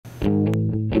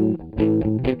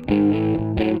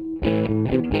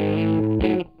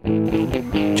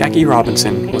Jackie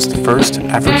Robinson was the first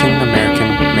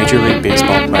African-American Major League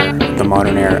Baseball player of the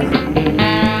modern era.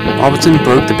 Robinson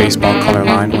broke the baseball color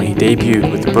line when he debuted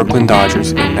with the Brooklyn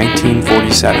Dodgers in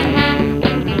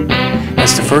 1947.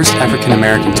 As the first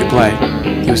African-American to play,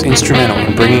 he was instrumental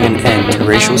in bringing an end to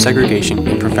racial segregation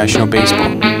in professional baseball,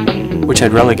 which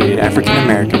had relegated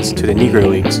African-Americans to the Negro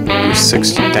Leagues for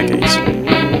 6 decades.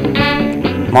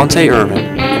 Monte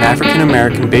Irvin, an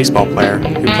African-American baseball player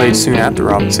who played soon after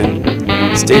Robinson,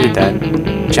 stated that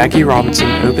Jackie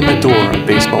Robinson opened the door of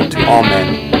baseball to all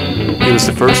men. He was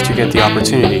the first to get the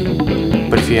opportunity,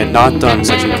 but if he had not done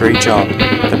such a great job,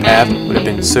 the path would have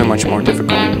been so much more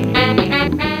difficult.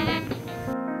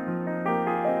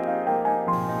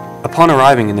 Upon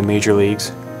arriving in the major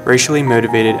leagues, racially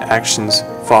motivated actions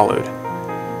followed.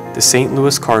 The St.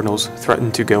 Louis Cardinals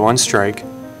threatened to go on strike,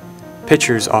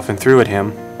 pitchers often threw at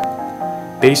him,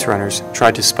 base runners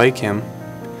tried to spike him,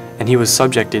 and he was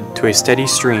subjected to a steady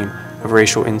stream of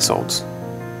racial insults.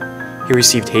 He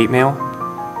received hate mail,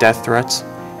 death threats,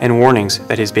 and warnings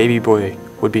that his baby boy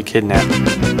would be kidnapped.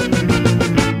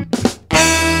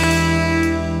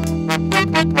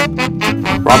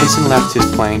 Robinson left his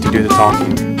playing to do the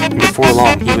talking, and before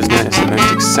long he was known as the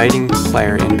most exciting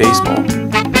player in baseball.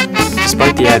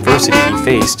 Despite the adversity he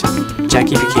faced,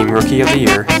 Jackie became Rookie of the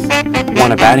Year,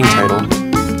 won a batting title,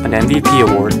 an MVP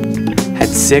award, had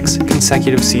 6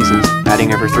 consecutive seasons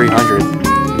batting over 300,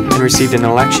 and received an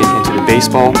election into the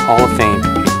Baseball Hall of Fame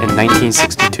in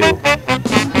 1962.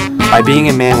 By being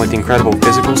a man with incredible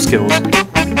physical skills,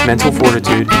 mental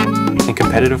fortitude, and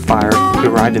competitive fire who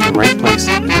arrived in the right place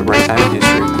at the right time in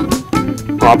history,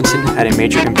 Robinson had a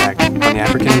major impact on the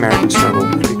African-American struggle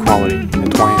for equality in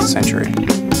the 20th century.